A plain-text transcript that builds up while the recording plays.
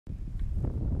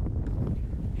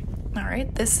All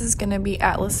right, this is going to be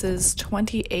Atlas's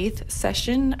 28th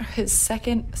session, his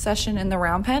second session in the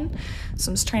round pen.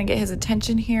 So I'm just trying to get his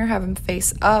attention here, have him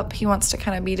face up. He wants to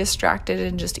kind of be distracted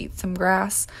and just eat some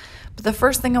grass. But the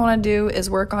first thing I want to do is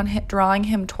work on drawing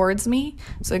him towards me.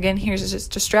 So again, here's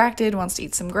just distracted, wants to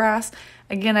eat some grass.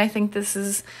 Again, I think this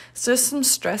is just some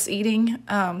stress eating.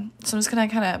 So I'm just going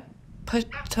to kind of put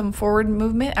some forward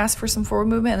movement, ask for some forward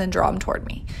movement, and then draw him toward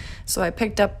me. So I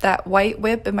picked up that white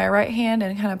whip in my right hand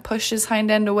and kind of pushed his hind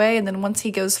end away. And then once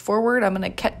he goes forward, I'm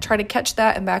going to try to catch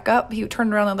that and back up. He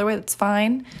turned around the other way. That's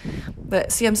fine.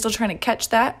 But see, I'm still trying to catch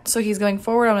that. So he's going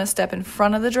forward. I'm going to step in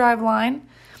front of the drive line,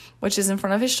 which is in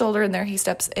front of his shoulder. And there he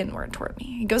steps inward toward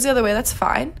me. He goes the other way. That's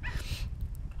fine.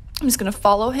 I'm just going to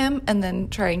follow him and then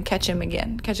try and catch him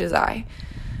again, catch his eye,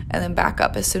 and then back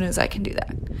up as soon as I can do that.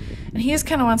 And he just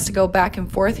kind of wants to go back and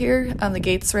forth here. The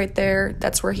gate's right there.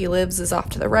 That's where he lives, is off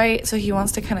to the right. So he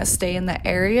wants to kind of stay in that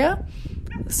area.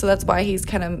 So that's why he's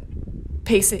kind of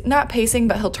pacing, not pacing,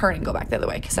 but he'll turn and go back the other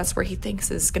way because that's where he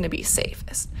thinks is going to be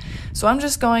safest. So I'm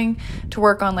just going to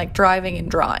work on like driving and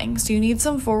drawing. So you need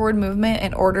some forward movement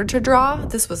in order to draw.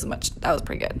 That was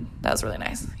pretty good. That was really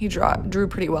nice. He drew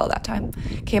pretty well that time.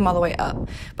 Came all the way up.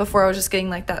 Before I was just getting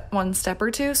like that one step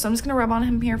or two. So I'm just going to rub on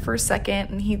him here for a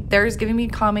second. And he's giving me a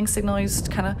calming signal. He's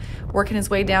kind of working his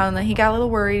way down. And then he got a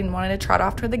little worried and wanted to trot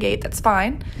off toward the gate. That's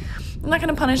fine. I'm not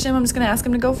going to punish him. I'm just going to ask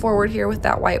him to go forward here with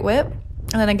that white whip.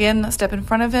 And then again, step in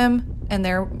front of him, and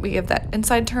there we give that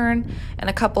inside turn and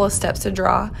a couple of steps to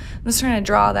draw. I'm just trying to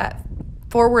draw that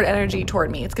forward energy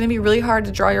toward me. It's going to be really hard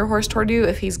to draw your horse toward you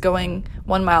if he's going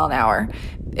 1 mile an hour.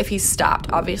 If he's stopped,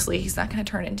 obviously, he's not going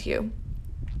to turn into you.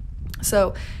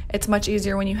 So it's much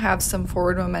easier when you have some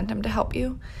forward momentum to help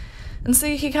you. And so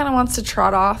he kind of wants to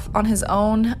trot off on his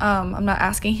own. I'm not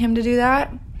asking him to do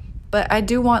that. But I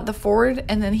do want the forward,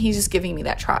 and then he's just giving me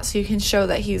that trot. So you can show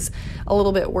that he's a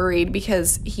little bit worried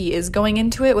because he is going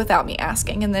into it without me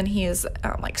asking. And then he is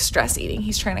like stress eating.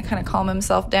 He's trying to kind of calm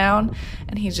himself down,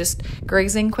 and he's just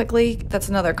grazing quickly. That's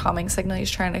another calming signal.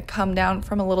 He's trying to come down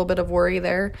from a little bit of worry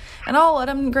there. And I'll let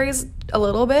him graze a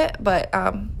little bit, but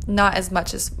not as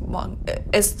much as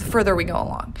further we go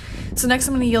along. So next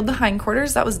I'm going to yield the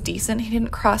hindquarters. That was decent. He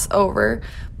didn't cross over,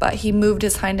 but he moved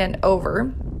his hind end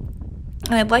over.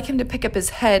 And I'd like him to pick up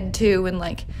his head, too, and,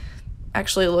 like,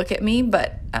 actually look at me.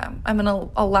 But I'm going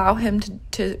to allow him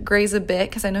to graze a bit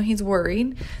because I know he's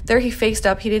worried. There he faced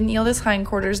up. He didn't yield his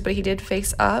hindquarters, but he did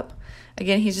face up.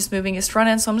 Again, he's just moving his front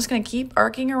end. So I'm just going to keep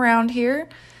arcing around here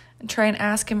and try and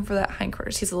ask him for that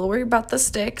hindquarters. He's a little worried about the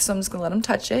stick, so I'm just going to let him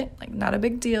touch it. Like, not a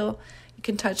big deal. You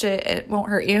can touch it. It won't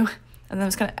hurt you. And then I'm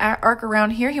just going to arc around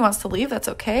here. He wants to leave. That's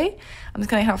okay. I'm just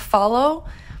going to kind of follow.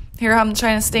 Here I'm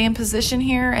trying to stay in position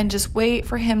here and just wait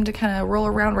for him to kind of roll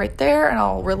around right there, and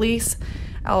I'll release.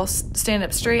 I'll stand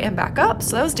up straight and back up.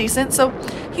 So that was decent. So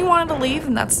he wanted to leave,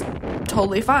 and that's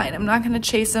totally fine. I'm not going to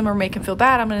chase him or make him feel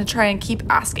bad. I'm going to try and keep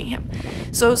asking him.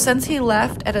 So since he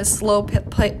left at a slow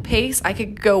pace, I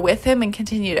could go with him and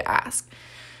continue to ask.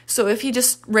 So if he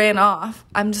just ran off,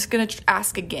 I'm just going to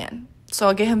ask again. So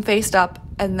I'll get him faced up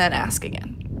and then ask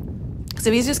again. So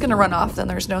if he's just going to run off, then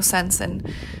there's no sense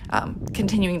in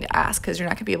continuing to ask because you're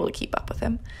not going to be able to keep up with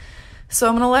him. So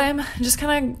I'm going to let him just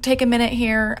kind of take a minute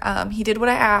here. He did what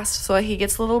I asked, so he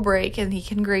gets a little break and he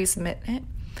can graze a minute. Then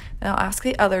I'll ask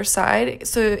the other side.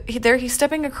 So he's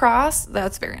stepping across.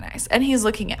 That's very nice. And he's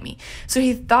looking at me. So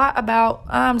he thought about,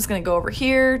 I'm just going to go over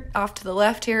here, off to the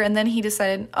left here. And then he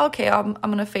decided, okay, I'm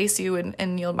going to face you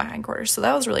and yield my hindquarters. So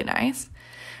that was really nice.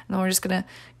 And then we're just going to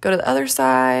go to the other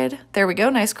side. There we go.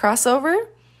 Nice crossover.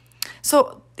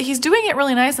 So he's doing it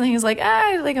really nice, and he's like,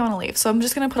 I think I want to leave. So I'm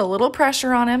just going to put a little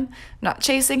pressure on him. I'm not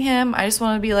chasing him. I just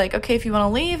want to be like, okay, if you want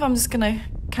to leave, I'm just going to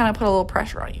kind of put a little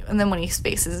pressure on you. And then when he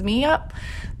spaces me up,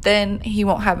 then he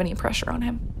won't have any pressure on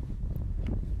him.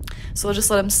 So we'll just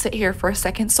let him sit here for a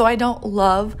second. So I don't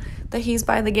love that he's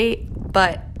by the gate,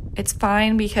 but it's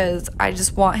fine because I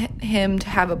just want him to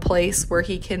have a place where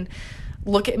he can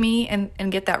look at me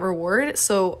and get that reward.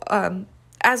 So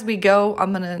as we go,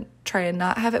 I'm going to try and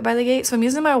not have it by the gate. So I'm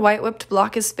using my white whip to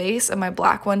block his face and my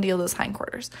black one to yield his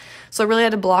hindquarters. So I really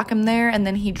had to block him there, and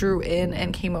then he drew in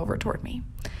and came over toward me.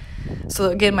 So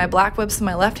again, my black whip's in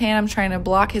my left hand. I'm trying to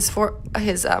block his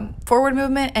forward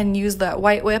movement and use that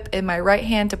white whip in my right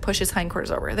hand to push his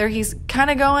hindquarters over. There he's kind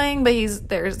of going, but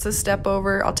there's a step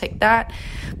over. I'll take that.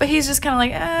 But he's just kind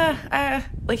of like,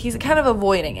 like he's kind of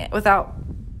avoiding it without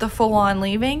the full-on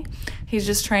leaving. He's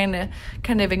just trying to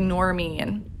kind of ignore me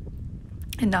and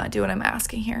not do what I'm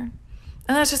asking here. And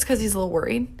that's just because he's a little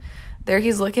worried. There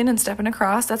he's looking and stepping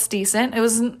across. That's decent. It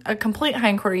wasn't a complete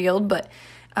hindquarter yield, but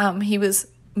he was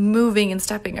moving and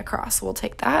stepping across. So we'll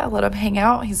take that, I'll let him hang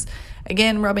out. He's,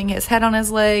 again, rubbing his head on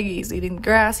his leg. He's eating the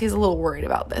grass. He's a little worried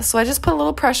about this. So I just put a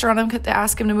little pressure on him to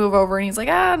ask him to move over. And he's like,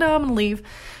 no, I'm going to leave.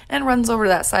 And runs over to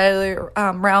that side of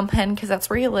the round pen because that's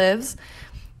where he lives.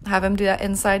 Have him do that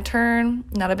inside turn.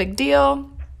 Not a big deal.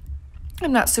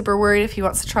 I'm not super worried if he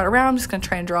wants to trot around. I'm just going to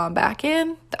try and draw him back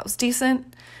in. That was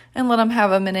decent. And let him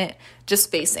have a minute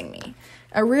just facing me.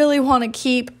 I really want to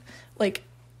keep, like,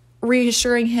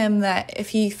 reassuring him that if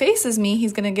he faces me,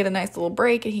 he's going to get a nice little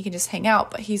break and he can just hang out,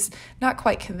 but he's not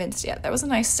quite convinced yet. That was a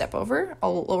nice step over.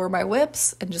 I'll lower my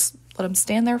whips and just let him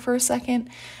stand there for a second.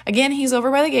 Again, he's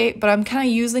over by the gate, but I'm kind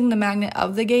of using the magnet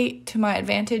of the gate to my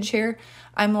advantage here.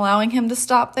 I'm allowing him to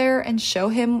stop there and show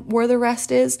him where the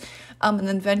rest is. And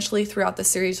then eventually throughout the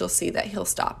series, you'll see that he'll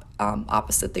stop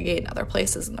opposite the gate and other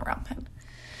places in the round pen.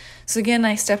 So again,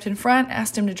 I stepped in front,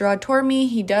 asked him to draw toward me.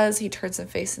 He does. He turns and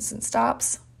faces and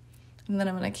stops. And then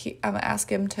I'm gonna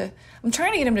ask him to, I'm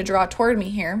trying to get him to draw toward me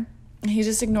here. And he's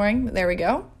just ignoring. There we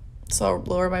go. So I'll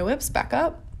lower my whips back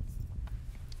up.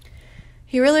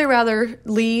 He really rather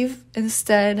leave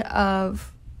instead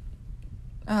of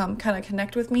kind of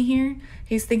connect with me here.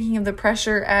 He's thinking of the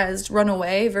pressure as run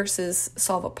away versus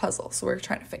solve a puzzle. So we're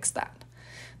trying to fix that.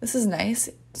 This is nice.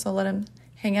 So I'll let him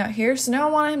hang out here. So now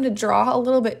I want him to draw a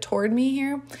little bit toward me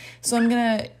here. So I'm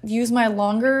going to use my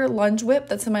longer lunge whip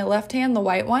that's in my left hand, the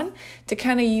white one, to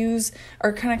kind of use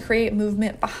or kind of create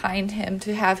movement behind him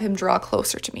to have him draw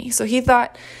closer to me. So he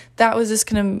thought that was just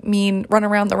going to mean run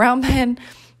around the round pen.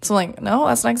 So I'm like, no,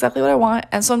 that's not exactly what I want.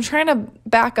 And so I'm trying to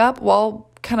back up while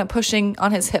kind of pushing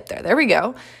on his hip there. There we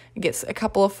go. It gets a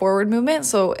couple of forward movements.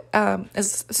 So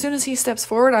as soon as he steps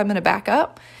forward, I'm going to back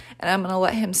up. And I'm going to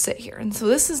let him sit here. And so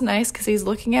this is nice because he's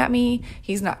looking at me.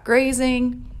 He's not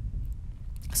grazing.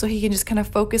 So he can just kind of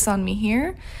focus on me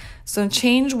here. So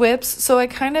change whips. So I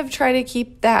kind of try to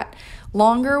keep that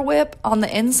longer whip on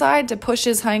the inside to push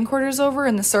his hindquarters over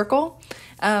in the circle.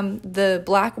 The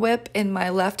black whip in my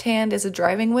left hand is a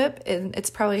driving whip. And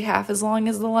it's probably half as long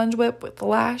as the lunge whip with the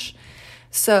lash.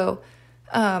 So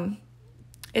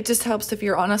it just helps if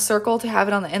you're on a circle to have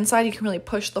it on the inside. You can really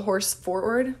push the horse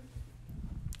forward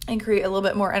and create a little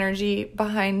bit more energy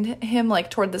behind him,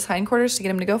 like toward this hindquarters to get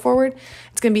him to go forward.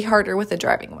 It's going to be harder with a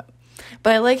driving whip.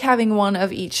 But I like having one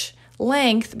of each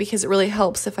length because it really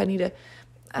helps if I need to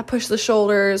push the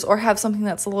shoulders or have something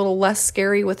that's a little less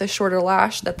scary with a shorter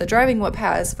lash that the driving whip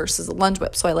has versus a lunge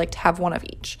whip. So I like to have one of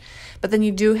each. But then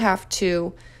you do have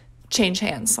to change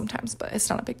hands sometimes, but it's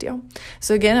not a big deal.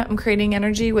 So again, I'm creating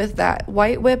energy with that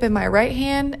white whip in my right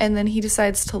hand, and then he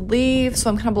decides to leave. So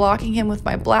I'm kind of blocking him with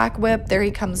my black whip. There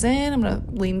he comes in. I'm going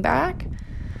to lean back.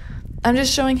 I'm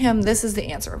just showing him this is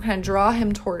the answer. I'm going to draw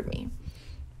him toward me.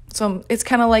 So it's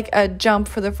kind of like a jump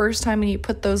for the first time when you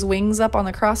put those wings up on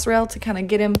the cross rail to kind of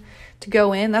get him to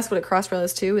go in. That's what a cross rail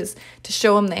is too, is to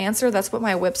show him the answer. That's what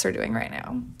my whips are doing right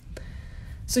now.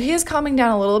 So he is calming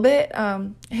down a little bit,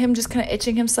 him just kind of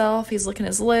itching himself. He's licking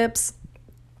his lips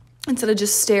instead of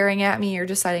just staring at me or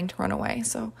deciding to run away.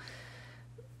 So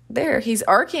there, he's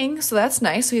arcing, so that's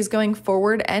nice. So he's going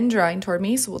forward and drawing toward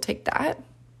me, so we'll take that.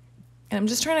 And I'm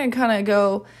just trying to kind of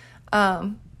go,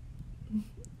 I'm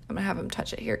going to have him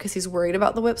touch it here because he's worried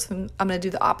about the whips. And I'm going to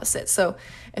do the opposite. So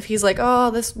if he's like,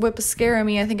 oh, this whip is scaring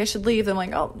me, I think I should leave. I'm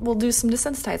like, oh, we'll do some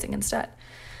desensitizing instead.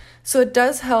 So it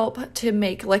does help to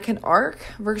make like an arc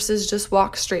versus just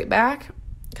walk straight back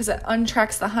because it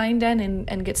untracks the hind end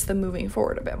and gets them moving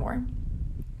forward a bit more.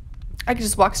 I could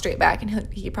just walk straight back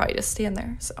and he could probably just stand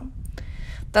there. So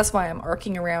that's why I'm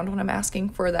arcing around when I'm asking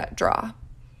for that draw.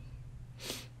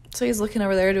 So he's looking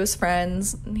over there to his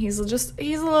friends and he's a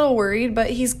little worried, but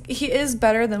he is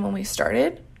better than when we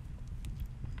started.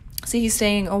 So he's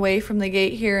staying away from the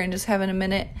gate here and just having a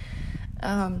minute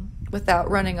without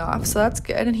running off. So that's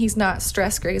good. And he's not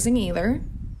stress grazing either.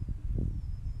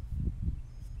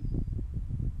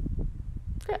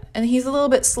 Good. And he's a little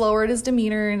bit slower at his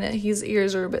demeanor and his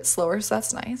ears are a bit slower. So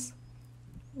that's nice.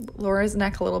 Lower his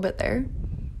neck a little bit there.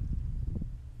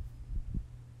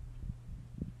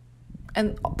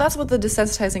 And that's what the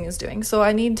desensitizing is doing. So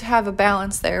I need to have a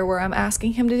balance there where I'm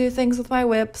asking him to do things with my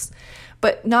whips,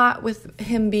 but not with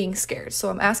him being scared. So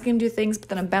I'm asking him to do things, but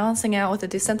then I'm balancing out with the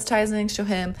desensitizing, show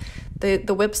him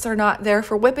the whips are not there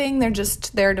for whipping. They're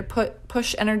just there to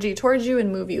push energy towards you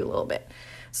and move you a little bit.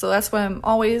 So that's why I'm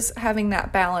always having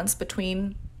that balance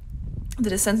between the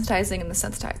desensitizing and the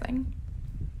sensitizing.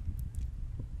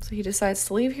 So he decides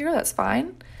to leave here. That's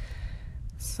fine.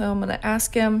 So I'm going to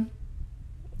ask him.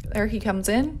 There he comes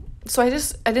in. So I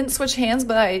didn't switch hands,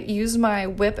 but I used my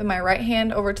whip in my right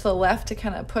hand over to the left to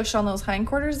kind of push on those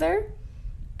hindquarters there.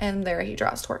 And there he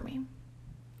draws toward me.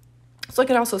 So I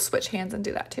could also switch hands and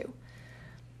do that too.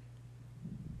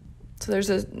 So there's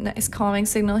a nice calming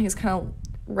signal. He's kind of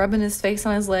rubbing his face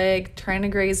on his leg, trying to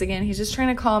graze again. He's just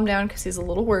trying to calm down because he's a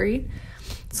little worried.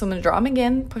 So I'm going to draw him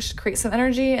again, create some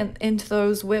energy and into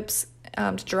those whips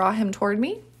to draw him toward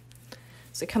me.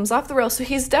 So he comes off the rail. So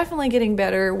he's definitely getting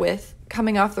better with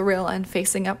coming off the rail and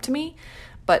facing up to me,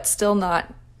 but still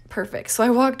not perfect. So I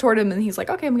walk toward him and he's like,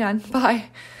 okay, I'm gone. Bye.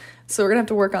 So we're going to have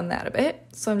to work on that a bit.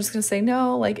 So I'm just going to say,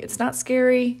 no, like, it's not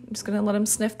scary. I'm just going to let him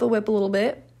sniff the whip a little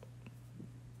bit.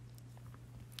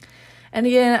 And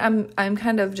again, I'm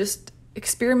kind of just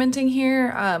experimenting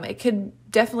here. It could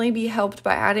definitely be helped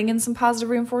by adding in some positive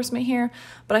reinforcement here,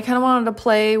 but I kind of wanted to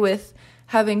play with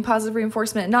having positive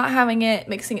reinforcement and not having it,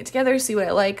 mixing it together, see what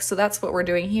I like. So that's what we're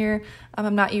doing here.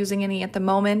 I'm not using any at the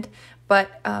moment,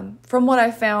 but from what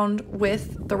I found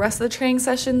with the rest of the training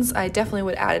sessions, I definitely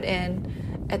would add it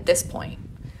in at this point,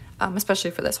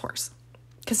 especially for this horse.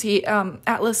 Because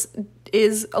Atlas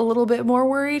is a little bit more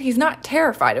worried. He's not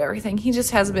terrified of everything. He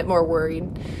just has a bit more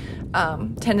worried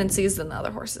tendencies than the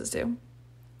other horses do.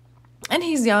 And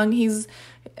he's young. He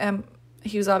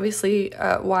was obviously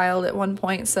wild at one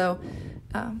point, so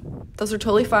those are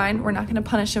totally fine. We're not going to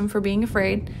punish him for being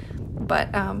afraid, but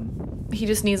he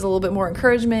just needs a little bit more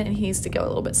encouragement, and he needs to go a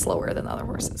little bit slower than the other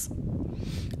horses.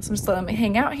 So I'm just letting him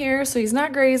hang out here. So he's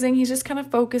not grazing. He's just kind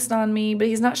of focused on me, but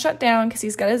he's not shut down because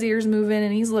he's got his ears moving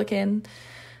and he's looking.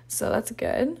 So that's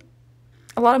good.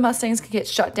 A lot of Mustangs can get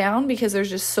shut down because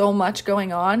there's just so much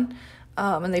going on,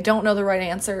 and they don't know the right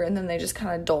answer, and then they just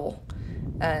kind of dull.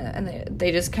 And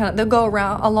they just kind of, they'll go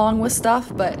along with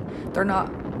stuff, but they're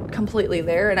not completely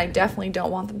there. And I definitely don't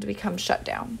want them to become shut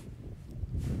down.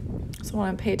 So I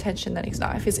want to pay attention that he's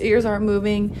not. If his ears aren't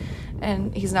moving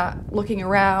and he's not looking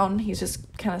around, he's just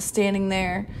kind of standing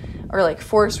there, or like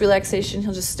forced relaxation,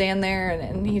 he'll just stand there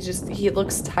and he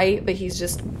looks tight, but he's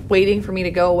just waiting for me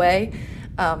to go away.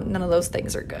 None of those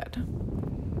things are good.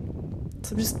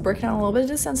 So I'm just working on a little bit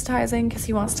of desensitizing because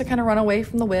he wants to kind of run away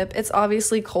from the whip. It's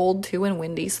obviously cold too and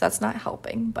windy, so that's not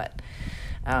helping. But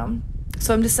so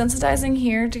I'm desensitizing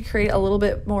here to create a little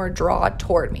bit more draw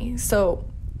toward me. So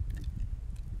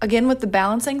again, with the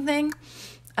balancing thing,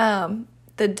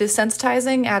 the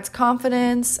desensitizing adds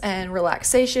confidence and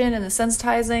relaxation, and the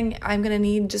sensitizing, I'm going to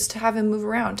need just to have him move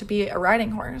around to be a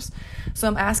riding horse. So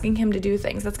I'm asking him to do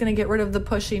things. That's going to get rid of the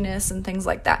pushiness and things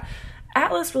like that.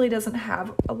 Atlas really doesn't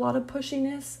have a lot of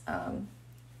pushiness,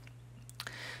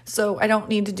 so I don't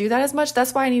need to do that as much.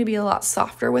 That's why I need to be a lot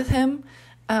softer with him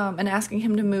and asking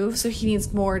him to move, so he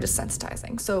needs more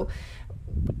desensitizing. So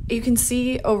you can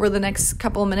see over the next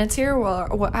couple of minutes here,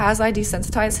 as I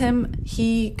desensitize him,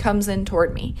 he comes in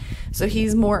toward me. So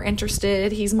he's more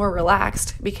interested, he's more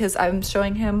relaxed, because I'm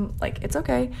showing him, like, it's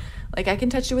okay. Like, I can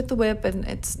touch you with the whip, and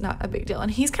it's not a big deal.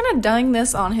 And he's kind of doing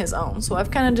this on his own, so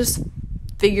I've kind of just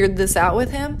figured this out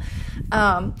with him.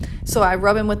 So I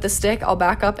rub him with the stick, I'll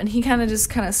back up, and he kind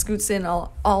of scoots in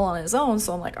all on his own.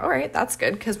 So I'm like, all right, that's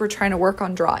good, because we're trying to work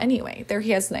on draw anyway. There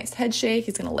he has a nice head shake.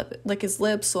 He's going to lick his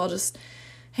lips, so I'll just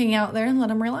hang out there and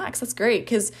let him relax. That's great,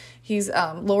 because he's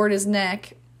lowered his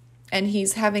neck, and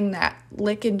he's having that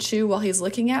lick and chew while he's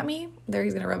looking at me. There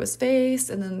he's going to rub his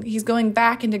face, and then he's going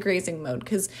back into grazing mode,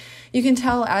 because you can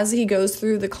tell as he goes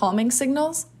through the calming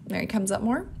signals, there he comes up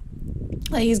more,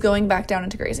 he's going back down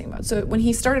into grazing mode. So when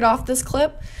he started off this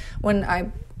clip, when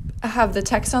I have the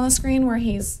text on the screen where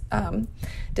he's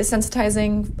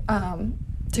desensitizing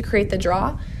to create the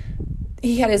draw,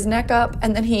 he had his neck up,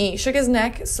 and then he shook his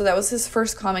neck, so that was his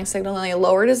first calming signal, and then he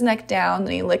lowered his neck down,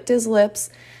 then he licked his lips,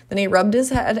 then he rubbed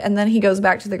his head, and then he goes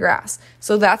back to the grass.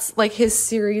 So that's like his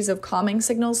series of calming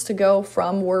signals to go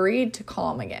from worried to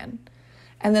calm again.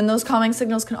 And then those calming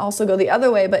signals can also go the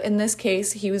other way, but in this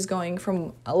case, he was going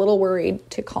from a little worried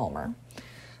to calmer.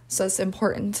 So it's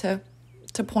important to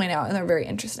point out, and they're very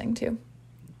interesting too.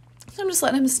 So I'm just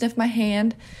letting him sniff my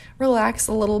hand, relax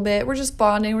a little bit. We're just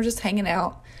bonding, we're just hanging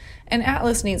out. And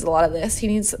Atlas needs a lot of this. He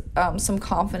needs some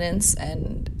confidence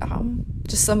and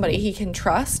just somebody he can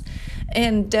trust.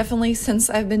 And definitely, since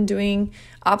I've been doing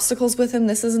obstacles with him,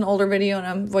 this is an older video and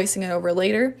I'm voicing it over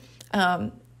later.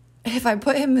 If I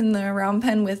put him in the round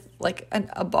pen with like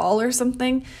a ball or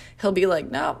something, he'll be like,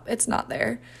 no, it's not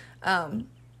there.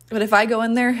 But if I go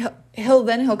in there,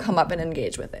 he'll come up and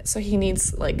engage with it. So he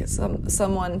needs like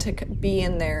someone to be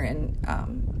in there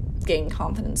and gain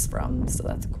confidence from. So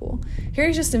that's cool. Here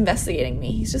he's just investigating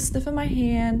me. He's just sniffing my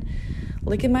hand,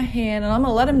 licking my hand, and I'm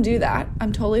gonna let him do that.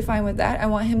 I'm totally fine with that. I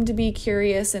want him to be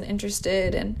curious and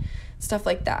interested and stuff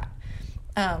like that.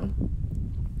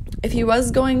 If he was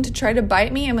going to try to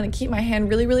bite me, I'm going to keep my hand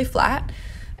really, really flat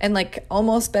and like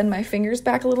almost bend my fingers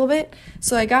back a little bit.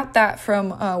 So I got that from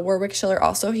Warwick Schiller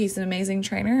also. He's an amazing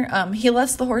trainer. He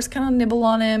lets the horse kind of nibble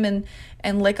on him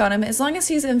and lick on him, as long as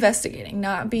he's investigating,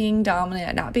 not being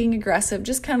dominant, not being aggressive,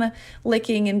 just kind of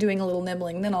licking and doing a little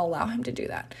nibbling. Then I'll allow him to do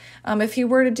that. If he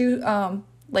were to do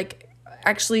like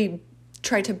actually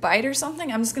try to bite or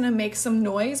something, I'm just going to make some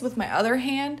noise with my other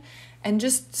hand, and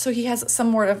just so he has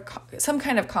some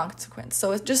kind of consequence.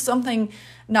 So it's just something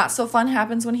not so fun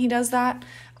happens when he does that.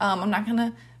 I'm not going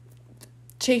to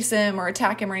chase him or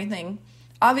attack him or anything.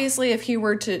 Obviously, if he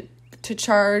were to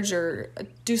charge or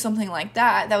do something like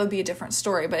that, that would be a different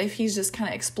story. But if he's just kind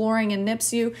of exploring and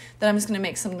nips you, then I'm just going to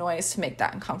make some noise to make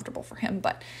that uncomfortable for him.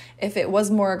 But if it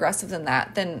was more aggressive than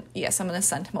that, then yes, I'm going to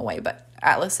send him away. But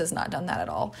Atlas has not done that at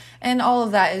all. And all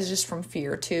of that is just from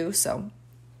fear too. So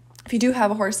if you do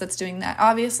have a horse that's doing that,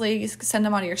 obviously you send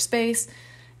him out of your space.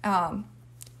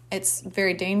 It's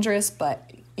very dangerous,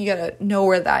 but you got to know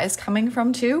where that is coming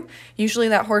from too. Usually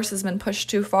that horse has been pushed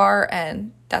too far,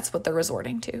 and that's what they're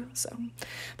resorting to. So,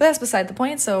 but that's beside the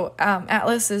point. So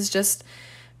Atlas is just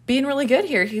being really good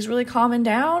here. He's really calming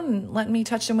down and letting me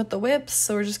touch him with the whips.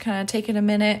 So we're just kind of taking a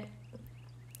minute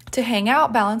to hang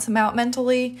out, balance him out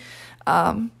mentally.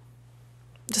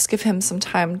 Just give him some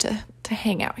time to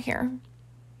hang out here.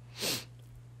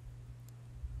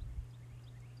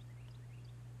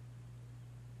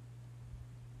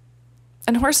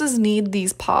 And horses need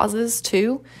these pauses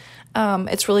too.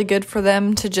 It's really good for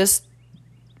them to just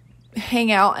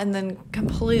hang out and then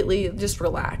completely just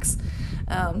relax.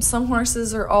 Some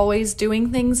horses are always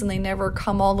doing things and they never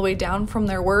come all the way down from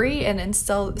their worry, and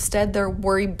instead their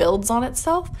worry builds on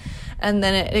itself, and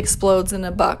then it explodes in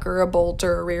a buck or a bolt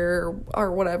or a rear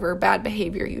or whatever bad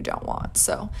behavior you don't want.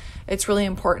 So it's really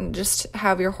important just to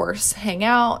have your horse hang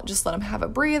out, just let him have a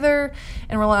breather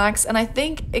and relax. And I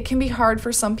think it can be hard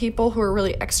for some people who are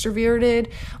really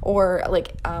extroverted or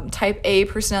like type A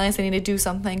personalities. They need to do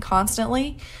something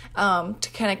constantly to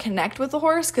kind of connect with the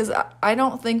horse, because I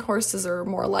don't think horses are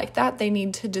more like that. They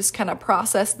need to just kind of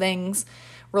process things,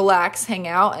 relax, hang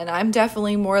out. And I'm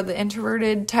definitely more the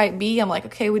introverted type B. I'm like,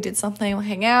 okay, we did something, we'll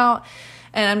hang out,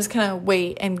 and I'm just gonna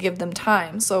wait and give them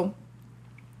time. So,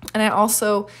 and I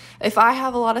also, if I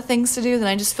have a lot of things to do, then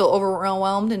I just feel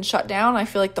overwhelmed and shut down. I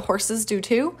feel like the horses do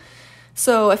too.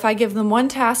 So if I give them one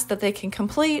task that they can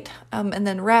complete and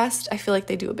then rest, I feel like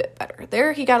they do a bit better.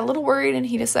 There, he got a little worried and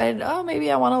he decided, oh,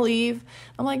 maybe I want to leave.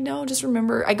 I'm like, no, just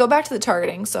remember. I go back to the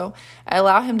targeting. So I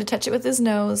allow him to touch it with his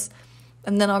nose,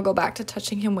 and then I'll go back to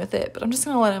touching him with it. But I'm just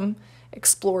going to let him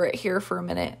explore it here for a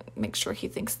minute, make sure he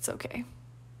thinks it's okay.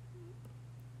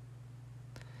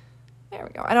 There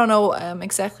we go. I don't know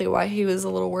exactly why he was a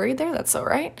little worried there. That's all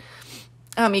right.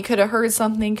 He could have heard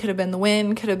something, could have been the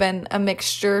wind, could have been a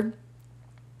mixture.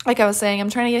 Like I was saying,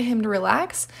 I'm trying to get him to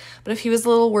relax, but if he was a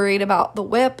little worried about the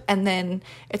whip, and then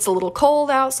it's a little cold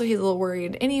out, so he's a little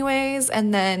worried anyways,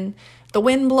 and then the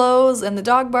wind blows and the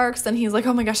dog barks, then he's like,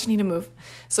 oh my gosh, I need to move.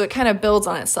 So it kind of builds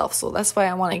on itself, so that's why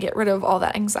I want to get rid of all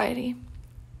that anxiety.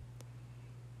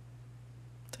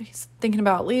 So he's thinking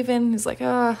about leaving. He's like,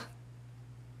 I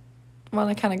want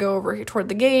to kind of go over here toward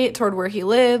the gate, toward where he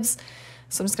lives.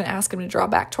 So I'm just going to ask him to draw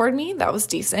back toward me. That was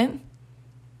decent.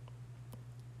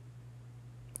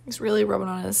 He's really rubbing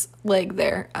on his leg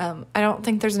there. I don't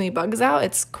think there's any bugs out.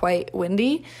 It's quite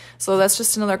windy. So that's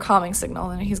just another calming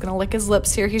signal. And he's going to lick his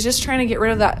lips here. He's just trying to get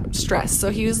rid of that stress. So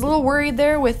he was a little worried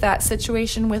there with that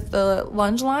situation with the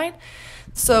lunge line.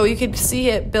 So you could see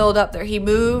it build up there. He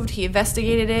moved. He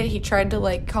investigated it. He tried to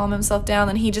like calm himself down.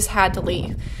 And he just had to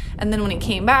leave. And then when he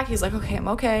came back, he's like, okay, I'm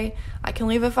okay. I can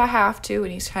leave if I have to.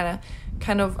 And he's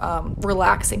kind of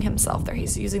relaxing himself there.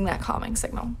 He's using that calming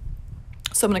signal.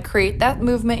 So I'm going to create that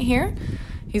movement here.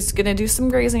 He's going to do some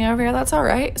grazing over here. That's all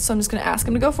right. So I'm just going to ask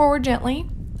him to go forward gently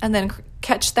and then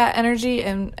catch that energy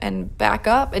and back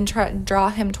up and try and draw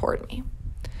him toward me.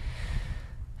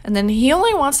 And then he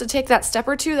only wants to take that step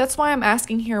or two. That's why I'm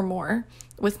asking here more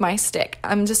with my stick.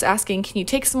 I'm just asking, can you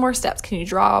take some more steps? Can you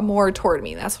draw more toward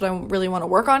me? That's what I really want to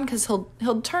work on, because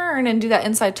he'll turn and do that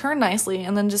inside turn nicely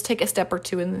and then just take a step or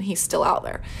two and then he's still out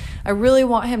there. I really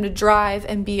want him to drive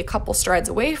and be a couple strides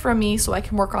away from me so I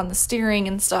can work on the steering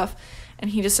and stuff,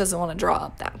 and he just doesn't want to draw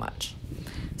up that much.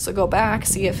 So go back,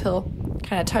 see if he'll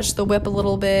kind of touch the whip a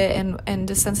little bit and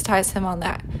desensitize him on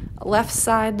that left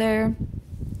side there.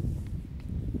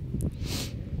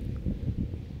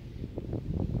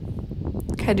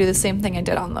 Kind of do the same thing I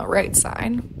did on the right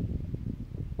side.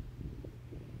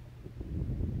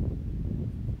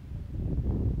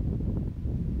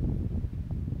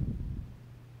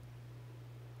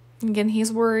 Again,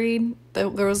 he's worried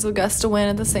that there was a gust of wind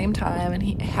at the same time, and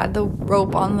he had the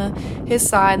rope on his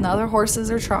side, and the other horses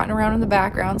are trotting around in the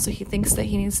background, so he thinks that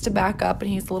he needs to back up,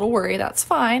 and he's a little worried. That's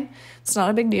fine. It's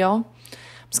not a big deal. I'm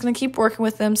just going to keep working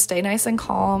with him, stay nice and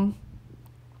calm,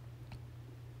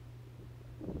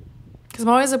 because I'm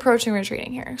always approaching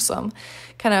retreating here. So I'm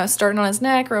kind of starting on his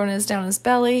neck, rolling his down his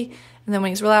belly, and then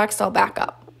when he's relaxed, I'll back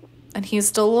up. And he's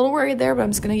still a little worried there, but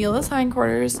I'm just going to yield his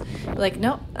hindquarters. Be like,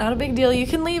 nope, not a big deal. You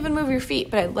can leave and move your feet,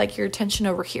 but I'd like your attention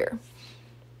over here.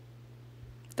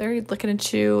 There, he's looking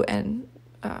at you and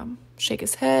shake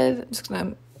his head. I'm just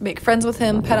going to make friends with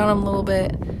him, pet on him a little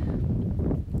bit,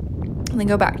 and then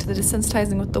go back to the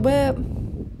desensitizing with the whip.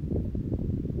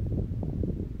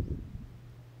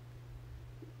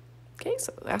 Okay,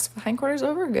 so ask for the hindquarters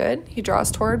over. Good. He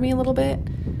draws toward me a little bit.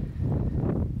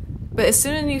 But as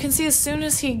soon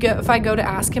as if I go to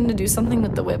ask him to do something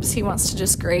with the whips, he wants to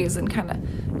just graze and kind of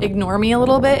ignore me a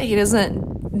little bit. He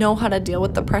doesn't know how to deal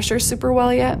with the pressure super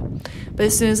well yet. But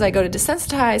as soon as I go to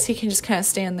desensitize, he can just kind of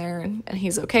stand there and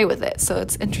he's okay with it. So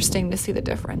it's interesting to see the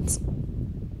difference. I'm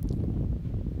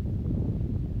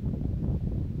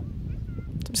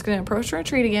just going to approach and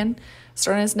retreat again,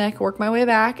 start on his neck, work my way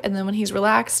back, and then when he's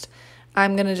relaxed,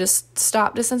 I'm going to just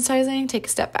stop desensitizing, take a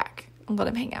step back, and let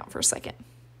him hang out for a second.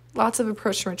 Lots of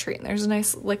approach and retreat. And there's a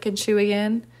nice lick and chew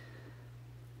again.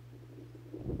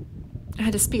 I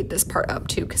had to speed this part up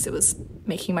too because it was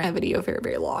making my video very,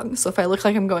 very long. So if I look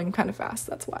like I'm going kind of fast,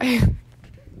 that's why.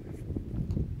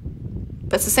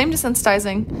 But it's the same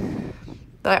desensitizing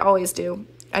that I always do.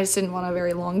 I just didn't want a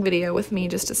very long video with me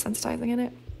just desensitizing in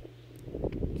it.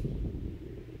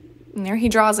 And there he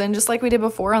draws in just like we did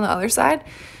before on the other side,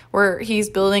 where he's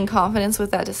building confidence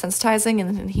with that desensitizing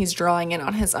and then he's drawing in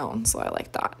on his own. So I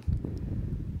like that.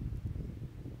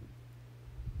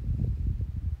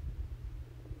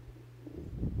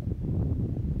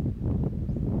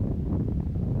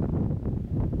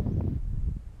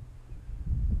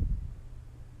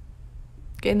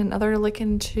 Getting another lick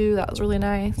and chew. That was really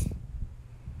nice.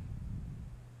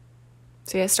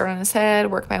 See, I start on his head,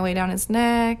 work my way down his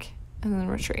neck, and then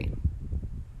retreat.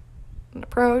 And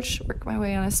approach, work my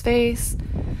way on his face,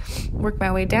 work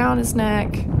my way down his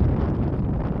neck,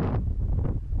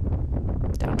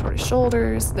 down toward his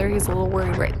shoulders. There, he's a little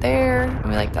worried right there.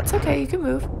 I'm like, that's okay, you can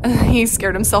move. And he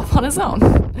scared himself on his own.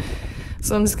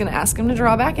 So I'm just going to ask him to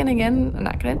draw back in again. I'm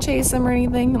not going to chase him or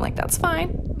anything. I'm like, that's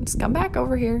fine. Just come back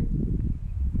over here.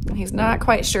 And he's not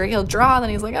quite sure. He'll draw, then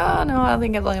he's like, oh, no, I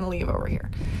think I'm going to leave over here.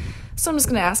 So I'm just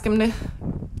going to ask him to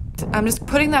I'm just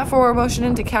putting that forward motion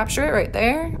in to capture it right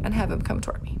there and have him come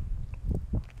toward me.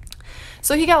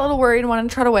 So he got a little worried and wanted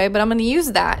to trot away, but I'm going to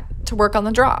use that to work on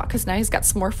the draw because now he's got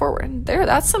some more forward. There,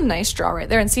 that's some nice draw right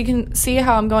there. And so you can see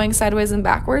how I'm going sideways and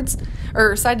backwards,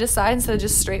 or side to side instead of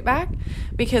just straight back,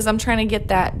 because I'm trying to get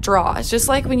that draw. It's just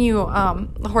like when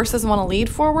the horse doesn't want to lead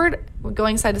forward,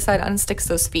 going side to side unsticks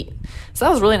those feet. So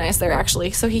that was really nice there,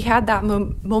 actually. So he had that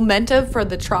momentum for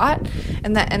the trot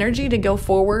and that energy to go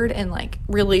forward and like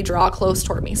really draw close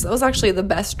toward me. So that was actually the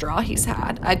best draw he's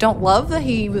had. I don't love that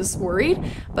he was worried,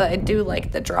 but I do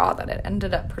like the draw that it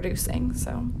ended up producing.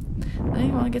 So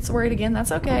anyone gets worried again,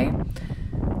 that's okay. I'm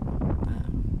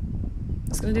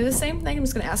just going to do the same thing. I'm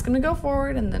just going to ask him to go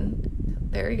forward, and then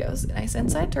there he goes. Nice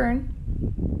inside turn.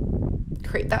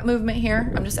 Create that movement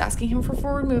here. I'm just asking him for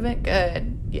forward movement.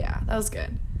 Good. Yeah, that was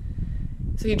good.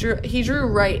 So he drew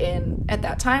right in at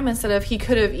that time instead of he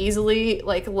could have easily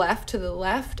like left to the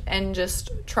left and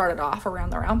just trotted off around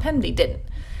the round pen, but he didn't.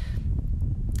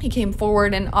 He came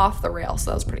forward and off the rail,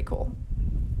 so that was pretty cool.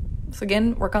 So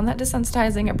again, work on that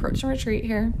desensitizing, approach and retreat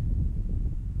here.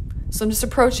 So I'm just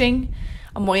approaching.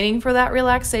 I'm waiting for that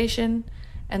relaxation.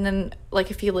 And then,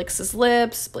 like, if he licks his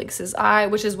lips, blinks his eye,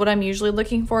 which is what I'm usually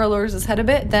looking for, lowers his head a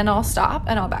bit, then I'll stop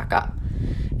and I'll back up.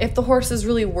 If the horse is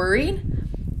really worried,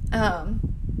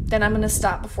 then I'm going to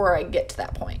stop before I get to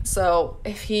that point. So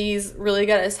if he's really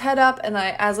got his head up and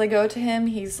as I go to him,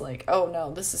 he's like, oh,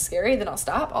 no, this is scary, then I'll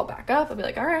stop. I'll back up. I'll be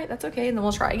like, all right, that's okay. And then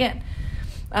we'll try again.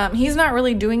 He's not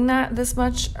really doing that this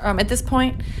much at this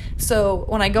point. So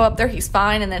when I go up there, he's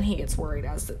fine. And then he gets worried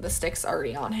as the stick's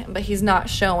already on him. But he's not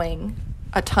showing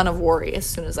a ton of worry as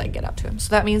soon as I get up to him. So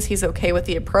that means he's okay with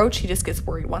the approach. He just gets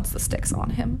worried once the stick's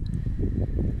on him.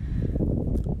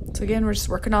 So again, we're just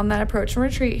working on that approach and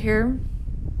retreat here.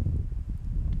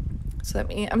 So that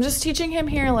means I'm just teaching him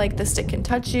here, like, the stick can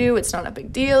touch you. It's not a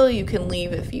big deal. You can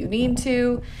leave if you need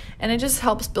to. And it just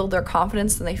helps build their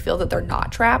confidence and they feel that they're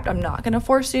not trapped. I'm not going to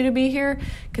force you to be here,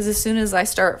 because as soon as I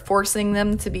start forcing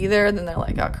them to be there, then they're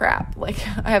like, oh, crap. Like,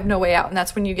 I have no way out. And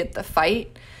that's when you get the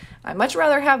fight. I'd much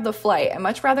rather have the flight. I'd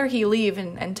much rather he leave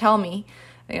and tell me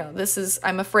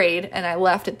I'm afraid and I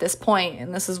left at this point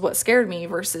and this is what scared me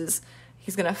versus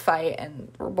he's going to fight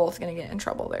and we're both going to get in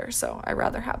trouble there. So I'd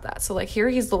rather have that. So like here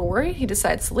he's a little worried. He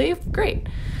decides to leave. Great.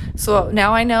 So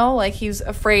now I know like he's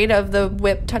afraid of the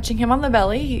whip touching him on the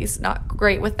belly. He's not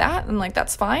great with that. And like,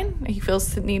 that's fine. He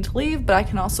feels the need to leave, but I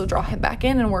can also draw him back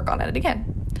in and work on it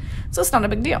again. So it's not a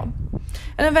big deal.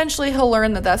 And eventually he'll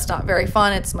learn that that's not very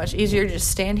fun. It's much easier to just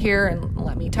stand here and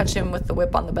let me touch him with the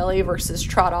whip on the belly versus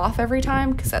trot off every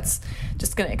time, because that's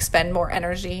just going to expend more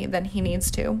energy than he needs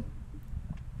to.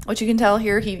 Which you can tell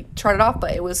here, he trotted off,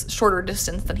 but it was shorter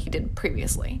distance than he did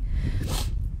previously.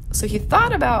 So he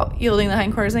thought about yielding the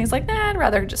hindquarters, and he's like, nah, I'd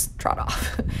rather just trot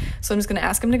off. So I'm just going to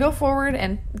ask him to go forward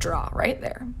and draw right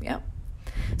there. Yep.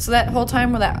 So that whole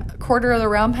time with that quarter of the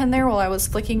round pen there, while I was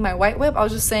flicking my white whip, I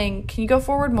was just saying, can you go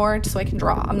forward more just so I can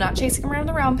draw? I'm not chasing him around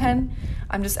the round pen.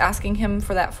 I'm just asking him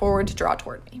for that forward to draw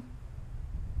toward me.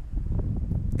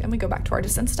 Then we go back to our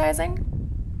desensitizing,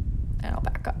 and I'll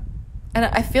back up. And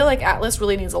I feel like Atlas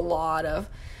really needs a lot of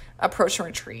approach and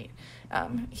retreat.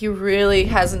 He really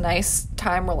has a nice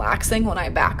time relaxing when I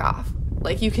back off.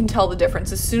 Like, you can tell the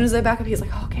difference. As soon as I back up, he's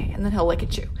like, okay, and then he'll lick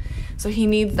at you. So he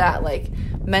needs that, like,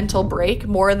 mental break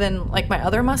more than, like, my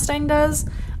other Mustang does,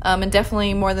 and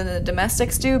definitely more than the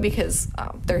domestics do, because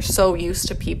they're so used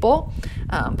to people,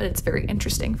 but it's very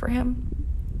interesting for him.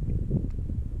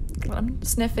 Let him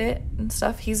sniff it and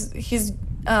stuff. He's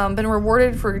been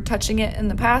rewarded for touching it in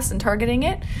the past and targeting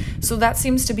it, so that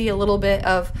seems to be a little bit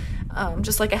of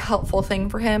just like a helpful thing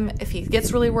for him. If he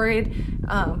gets really worried,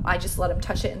 I just let him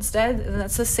touch it instead, and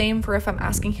that's the same for if I'm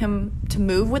asking him to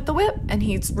move with the whip and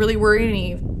he's really worried and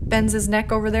he bends his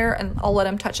neck over there, and I'll let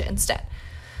him touch it instead.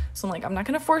 So I'm like, I'm not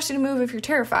going to force you to move if you're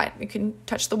terrified. You can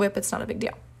touch the whip, it's not a big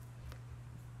deal.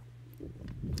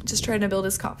 Just trying to build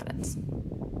his confidence.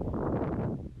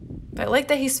 But I like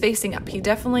that he's facing up. He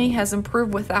definitely has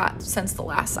improved with that since the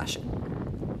last session.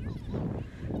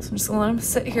 So I'm just going to let him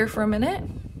sit here for a minute.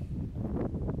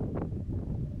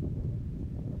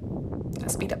 I'll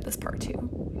speed up this part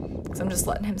too, because I'm just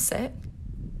letting him sit.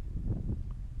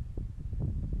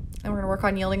 And we're going to work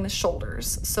on yielding the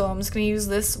shoulders. So I'm just going to use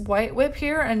this white whip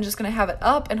here and just going to have it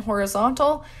up and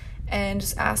horizontal and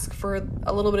just ask for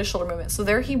a little bit of shoulder movement. So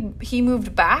there he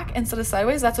moved back instead of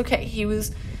sideways. That's okay.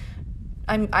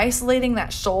 I'm isolating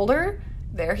that shoulder.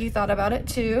 There, he thought about it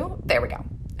too. There we go.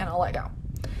 And I'll let go.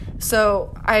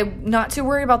 So I'm not too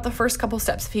worried about the first couple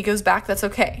steps. If he goes back, that's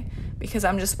okay, because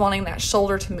I'm just wanting that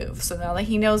shoulder to move. So now that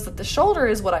he knows that the shoulder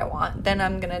is what I want, then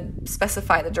I'm going to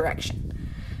specify the direction.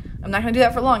 I'm not going to do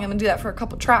that for long. I'm going to do that for a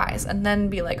couple tries and then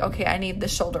be like, okay, I need the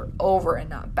shoulder over and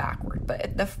not backward. But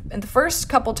in the first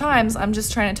couple times, I'm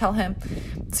just trying to tell him,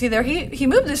 see there, he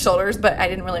moved his shoulders, but I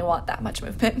didn't really want that much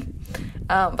movement.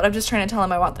 But I'm just trying to tell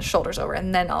him I want the shoulders over,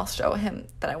 and then I'll show him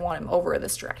that I want him over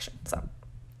this direction. So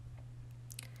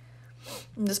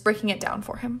I'm just breaking it down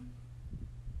for him.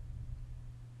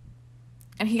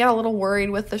 And he got a little worried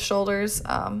with the shoulders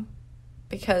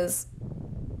because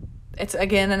it's,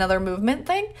 again, another movement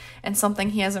thing and something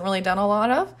he hasn't really done a lot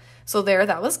of. So there,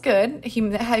 that was good. He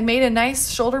had made a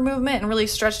nice shoulder movement and really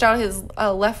stretched out his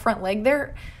left front leg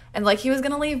there. And like he was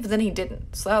going to leave, but then he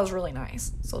didn't. So that was really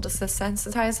nice. So just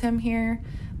desensitize him here.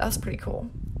 That was pretty cool.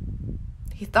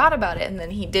 He thought about it and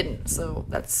then he didn't. So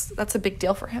that's a big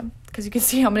deal for him, because you can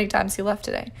see how many times he left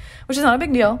today, which is not a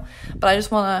big deal. But I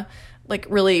just want to like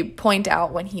really point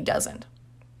out when he doesn't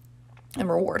and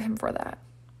reward him for that.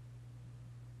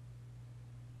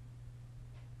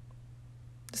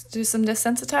 Just do some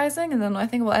desensitizing, and then I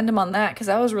think we'll end him on that, because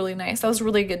that was really nice. That was a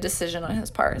really good decision on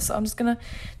his part. So I'm just going to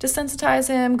desensitize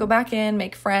him, go back in,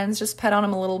 make friends, just pet on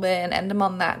him a little bit, and end him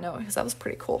on that note, because that was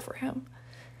pretty cool for him.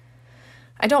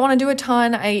 I don't want to do a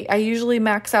ton. I usually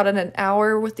max out at an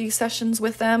hour with these sessions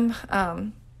with them,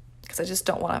 because I just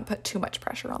don't want to put too much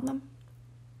pressure on them.